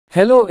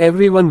Hello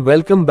everyone,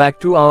 welcome back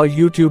to our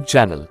YouTube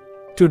channel.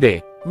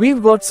 Today,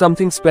 we've got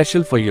something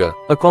special for you,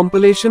 a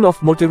compilation of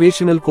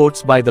motivational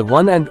quotes by the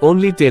one and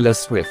only Taylor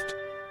Swift.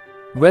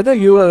 Whether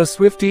you are a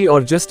Swiftie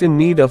or just in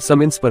need of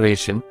some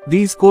inspiration,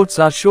 these quotes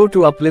are sure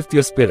to uplift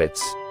your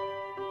spirits.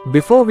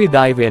 Before we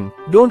dive in,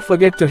 don't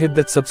forget to hit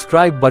that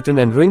subscribe button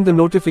and ring the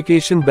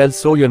notification bell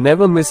so you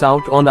never miss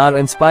out on our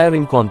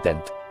inspiring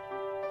content.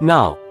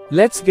 Now,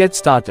 let's get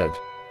started.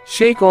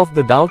 Shake off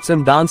the doubts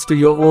and dance to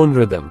your own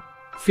rhythm.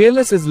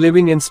 Fearless is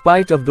living in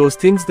spite of those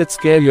things that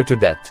scare you to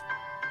death.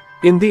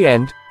 In the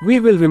end, we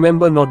will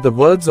remember not the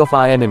words of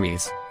our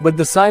enemies, but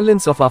the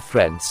silence of our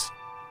friends.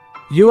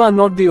 You are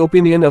not the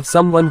opinion of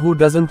someone who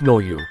doesn't know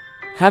you.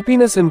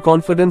 Happiness and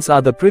confidence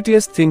are the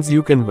prettiest things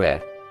you can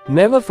wear.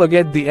 Never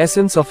forget the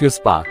essence of your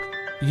spark.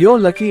 You're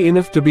lucky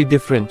enough to be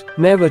different,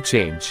 never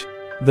change.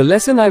 The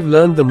lesson I've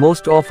learned the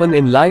most often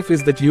in life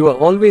is that you are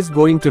always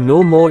going to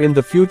know more in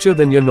the future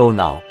than you know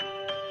now.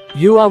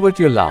 You are what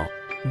you love.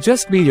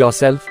 Just be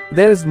yourself,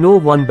 there is no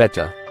one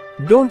better.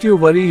 Don't you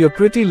worry your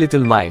pretty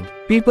little mind,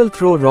 people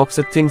throw rocks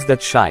at things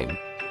that shine.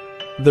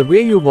 The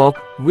way you walk,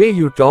 way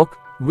you talk,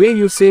 way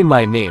you say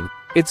my name,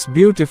 it's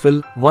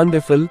beautiful,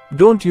 wonderful,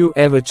 don't you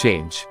ever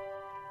change.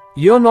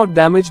 You're not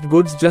damaged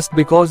goods just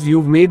because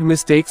you've made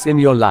mistakes in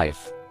your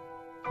life.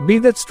 Be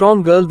that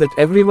strong girl that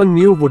everyone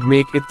knew would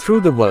make it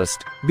through the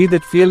worst, be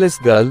that fearless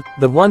girl,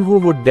 the one who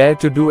would dare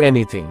to do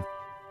anything.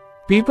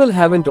 People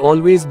haven't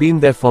always been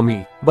there for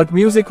me, but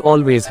music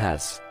always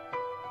has.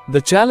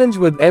 The challenge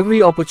with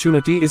every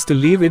opportunity is to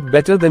leave it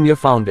better than you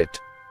found it.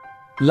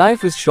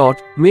 Life is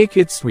short, make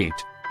it sweet.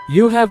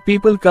 You have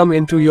people come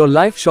into your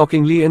life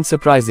shockingly and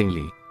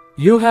surprisingly.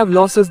 You have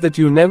losses that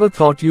you never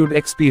thought you'd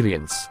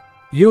experience.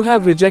 You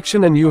have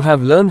rejection and you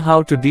have learned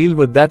how to deal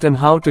with that and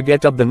how to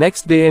get up the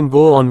next day and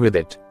go on with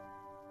it.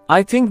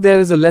 I think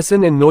there is a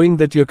lesson in knowing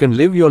that you can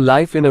live your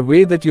life in a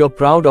way that you're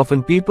proud of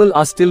and people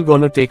are still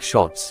gonna take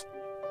shots.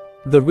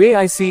 The way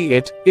I see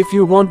it, if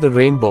you want the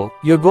rainbow,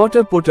 you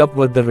gotta put up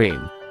with the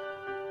rain.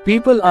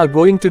 People are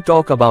going to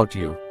talk about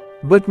you.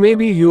 But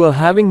maybe you are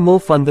having more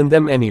fun than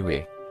them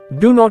anyway.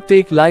 Do not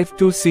take life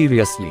too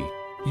seriously.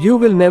 You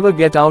will never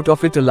get out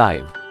of it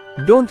alive.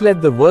 Don't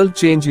let the world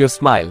change your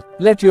smile,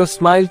 let your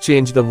smile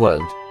change the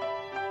world.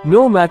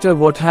 No matter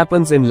what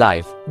happens in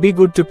life, be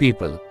good to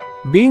people.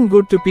 Being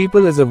good to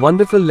people is a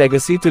wonderful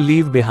legacy to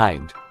leave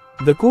behind.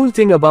 The cool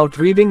thing about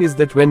reading is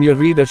that when you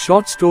read a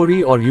short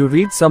story or you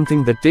read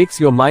something that takes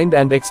your mind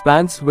and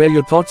expands where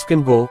your thoughts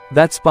can go,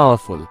 that's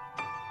powerful.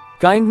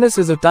 Kindness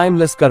is a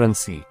timeless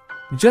currency.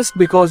 Just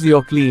because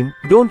you're clean,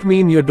 don't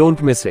mean you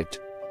don't miss it.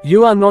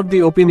 You are not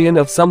the opinion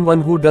of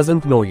someone who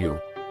doesn't know you.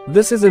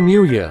 This is a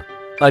new year.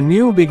 A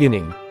new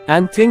beginning.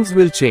 And things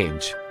will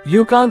change.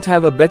 You can't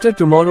have a better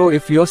tomorrow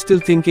if you're still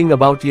thinking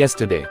about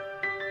yesterday.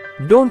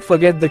 Don't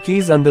forget the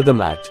keys under the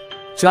mat.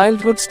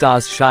 Childhood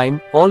stars shine,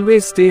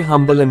 always stay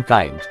humble and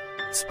kind.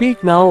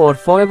 Speak now or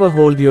forever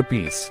hold your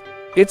peace.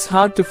 It's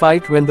hard to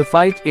fight when the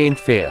fight ain't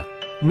fair.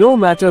 No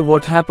matter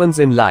what happens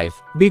in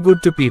life, be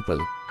good to people.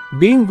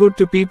 Being good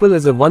to people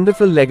is a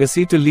wonderful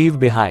legacy to leave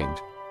behind.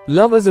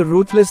 Love is a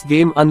ruthless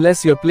game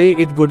unless you play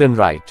it good and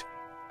right.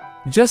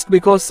 Just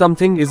because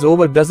something is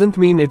over doesn't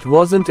mean it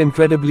wasn't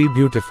incredibly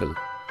beautiful.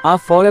 Our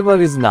forever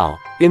is now.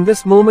 In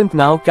this moment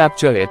now,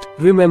 capture it,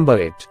 remember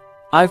it.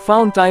 I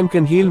found time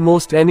can heal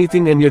most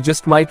anything and you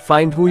just might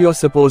find who you're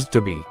supposed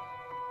to be.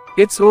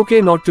 It's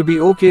okay not to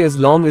be okay as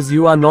long as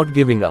you are not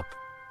giving up.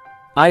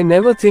 I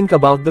never think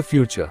about the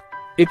future.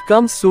 It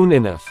comes soon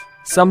enough.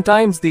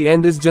 Sometimes the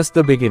end is just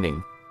the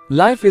beginning.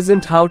 Life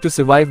isn't how to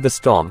survive the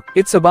storm,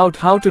 it's about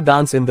how to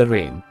dance in the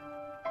rain.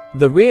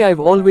 The way I've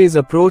always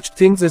approached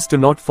things is to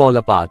not fall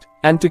apart,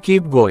 and to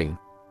keep going.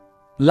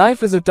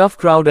 Life is a tough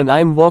crowd and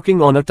I'm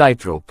walking on a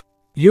tightrope.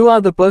 You are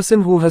the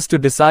person who has to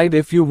decide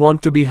if you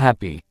want to be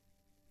happy.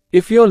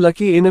 If you're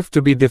lucky enough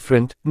to be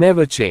different,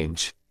 never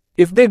change.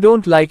 If they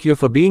don't like you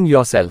for being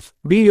yourself,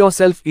 be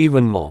yourself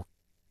even more.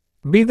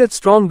 Be that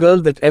strong girl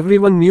that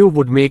everyone knew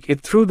would make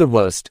it through the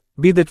worst.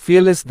 Be that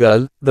fearless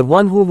girl, the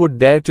one who would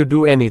dare to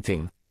do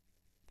anything.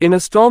 In a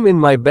storm in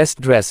my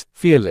best dress,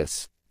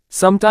 fearless.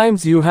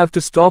 Sometimes you have to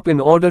stop in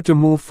order to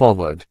move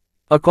forward.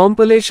 A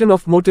compilation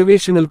of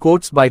motivational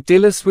quotes by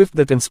Taylor Swift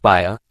that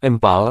inspire,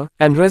 empower,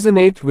 and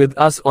resonate with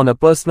us on a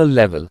personal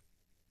level.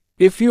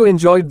 If you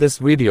enjoyed this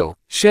video,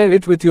 share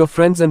it with your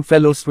friends and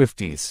fellow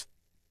Swifties.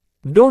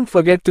 Don't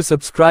forget to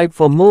subscribe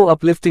for more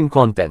uplifting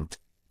content.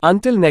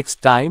 Until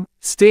next time,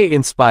 stay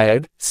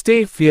inspired,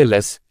 stay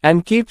fearless,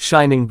 and keep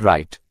shining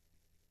bright.